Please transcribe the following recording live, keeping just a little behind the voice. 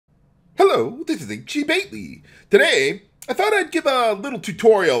Hello, this is H.C. Bately. Today, I thought I'd give a little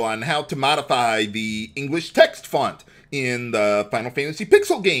tutorial on how to modify the English text font in the Final Fantasy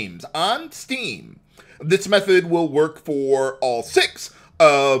Pixel games on Steam. This method will work for all 6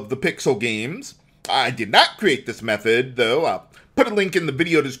 of the Pixel games. I did not create this method, though. I'll put a link in the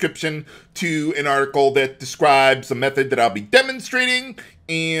video description to an article that describes the method that I'll be demonstrating,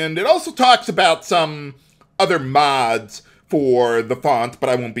 and it also talks about some other mods for the font, but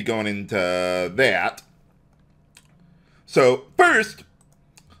I won't be going into that. So first,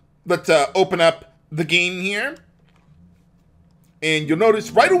 let's open up the game here. And you'll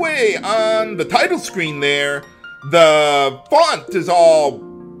notice right away on the title screen there, the font is all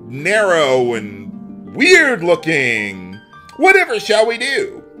narrow and weird looking. Whatever shall we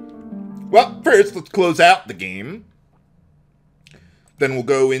do? Well, first let's close out the game. Then we'll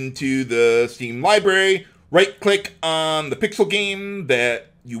go into the Steam library, right-click on the Pixel game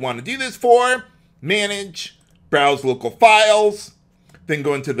that you want to do this for, manage, browse local files, then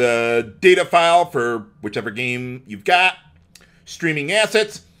go into the data file for whichever game you've got, streaming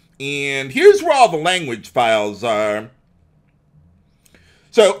assets, and here's where all the language files are.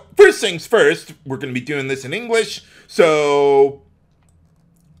 So, first things first, we're going to be doing this in English, so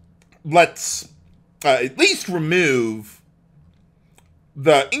let's at least remove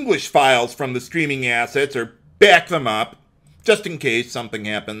the English files from the streaming assets, or back them up, just in case something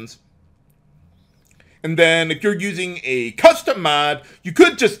happens. And then if you're using a custom mod, you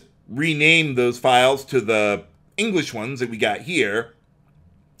could just rename those files to the English ones that we got here,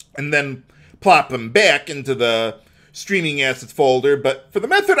 and then plop them back into the streaming assets folder. But for the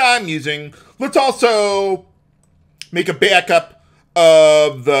method I'm using, let's also make a backup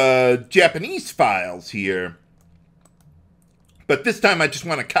of the Japanese files here. But this time I just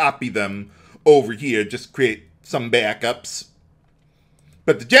want to copy them over here, just create some backups.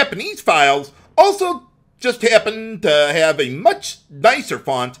 But the Japanese files also just happen to have a much nicer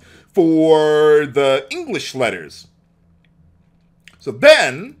font for the English letters. So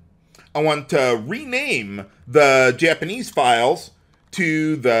then I want to rename the Japanese files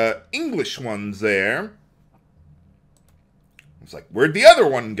to the English ones there. It's like, where'd the other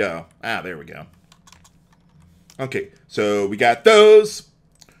one go? Ah, there we go. Okay, so we got those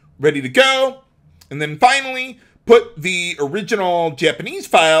ready to go. And then finally, put the original Japanese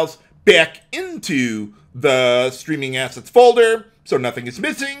files back into the streaming assets folder so nothing is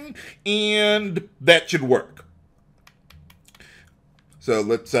missing, and that should work. So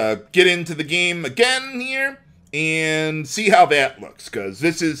let's get into the game again here and see how that looks, because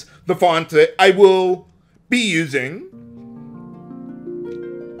this is the font that I will be using.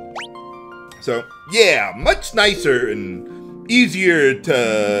 So, yeah, much nicer and easier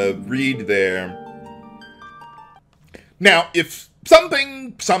to read there. Now, if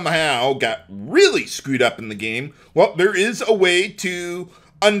something somehow got really screwed up in the game, well, there is a way to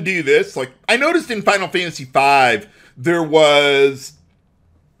undo this. Like, I noticed in Final Fantasy V, there was,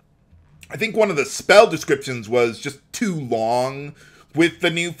 I think one of the spell descriptions was just too long with the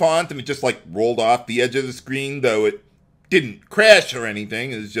new font, and it just, like, rolled off the edge of the screen, though it didn't crash or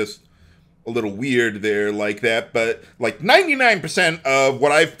anything. It was just a little weird there like that, but like 99% of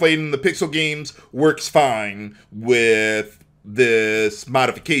what I've played in the Pixel games works fine with this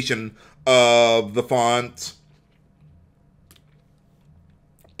modification of the font.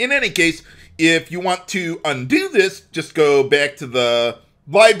 In any case, if you want to undo this, just go back to the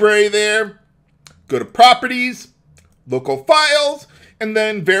library there, go to Properties, Local Files, and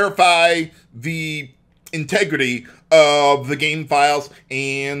then verify the integrity of the game files,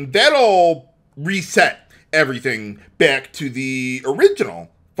 and that'll reset everything back to the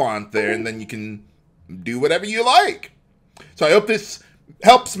original font there, and then you can do whatever you like. So I hope this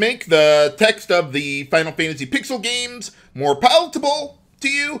helps make the text of the Final Fantasy Pixel games more palatable to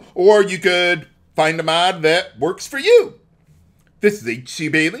you, or you could find a mod that works for you. This is H.C.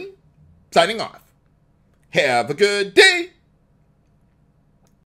 Bately, signing off. Have a good day!